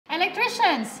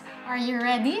Electricians, are you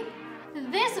ready?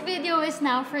 This video is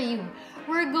now for you.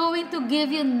 We're going to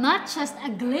give you not just a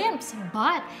glimpse,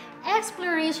 but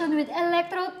exploration with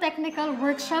electro-technical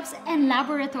workshops and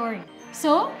laboratory.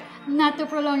 So, not to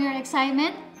prolong your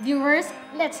excitement, viewers,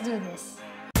 let's do this.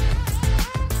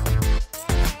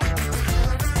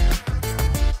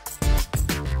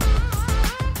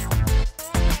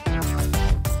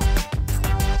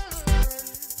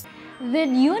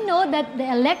 Did you know that the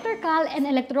Electrical and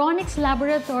Electronics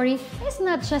Laboratory is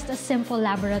not just a simple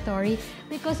laboratory?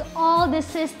 Because all the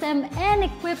system and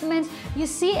equipment you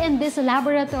see in this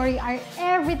laboratory are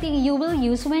everything you will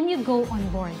use when you go on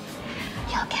board.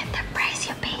 You'll get the price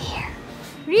you pay here.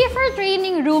 Reefer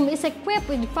Training Room is equipped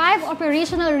with 5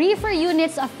 operational reefer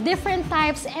units of different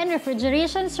types and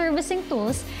refrigeration servicing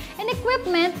tools and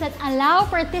equipment that allow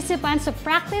participants to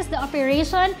practice the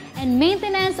operation and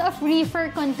maintenance of reefer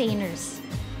containers.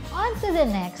 On to the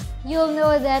next, you'll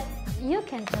know that you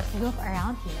can just look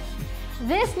around here.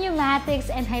 This pneumatics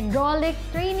and hydraulic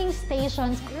training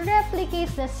stations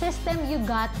replicates the system you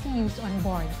got to use on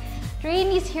board.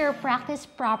 Trainees here practice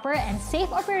proper and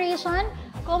safe operation,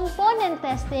 component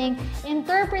testing,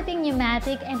 interpreting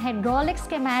pneumatic and hydraulic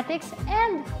schematics,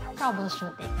 and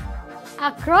troubleshooting.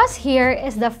 Across here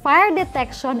is the fire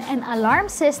detection and alarm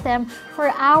system for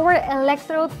our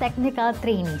electro-technical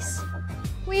trainees.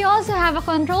 We also have a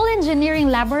control engineering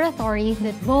laboratory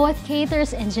that both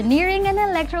caters engineering and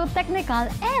electro-technical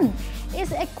and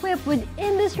is equipped with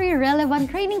industry-relevant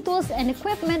training tools and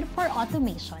equipment for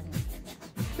automation.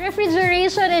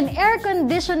 Refrigeration and Air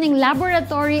Conditioning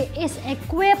Laboratory is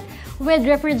equipped with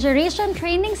refrigeration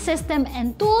training system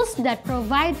and tools that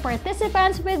provide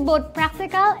participants with both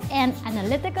practical and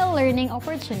analytical learning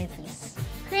opportunities.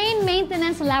 Crane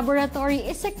Maintenance Laboratory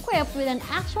is equipped with an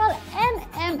actual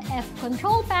NMF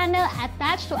control panel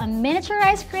attached to a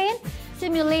miniaturized crane,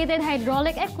 simulated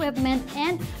hydraulic equipment,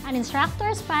 and an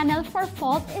instructor's panel for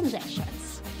fault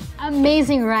injections.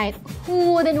 Amazing, right?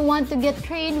 Who wouldn't want to get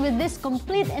trained with this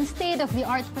complete and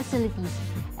state-of-the-art facilities?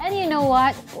 And you know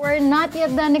what? We're not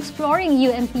yet done exploring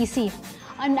UMTC.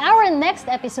 On our next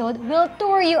episode, we'll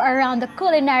tour you around the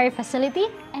culinary facility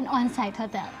and on-site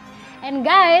hotel. And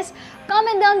guys,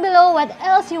 comment down below what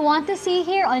else you want to see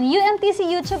here on UMTC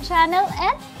YouTube channel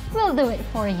and we'll do it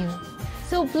for you.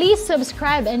 So please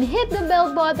subscribe and hit the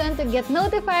bell button to get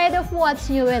notified of what's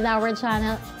new with our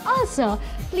channel. Also,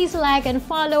 please like and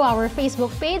follow our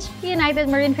Facebook page, United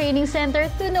Marine Training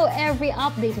Center, to know every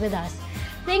update with us.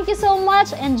 Thank you so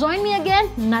much and join me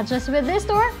again, not just with this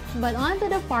tour, but on to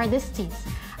the farthest seas.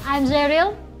 I'm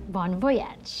Jeril. Bon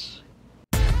voyage!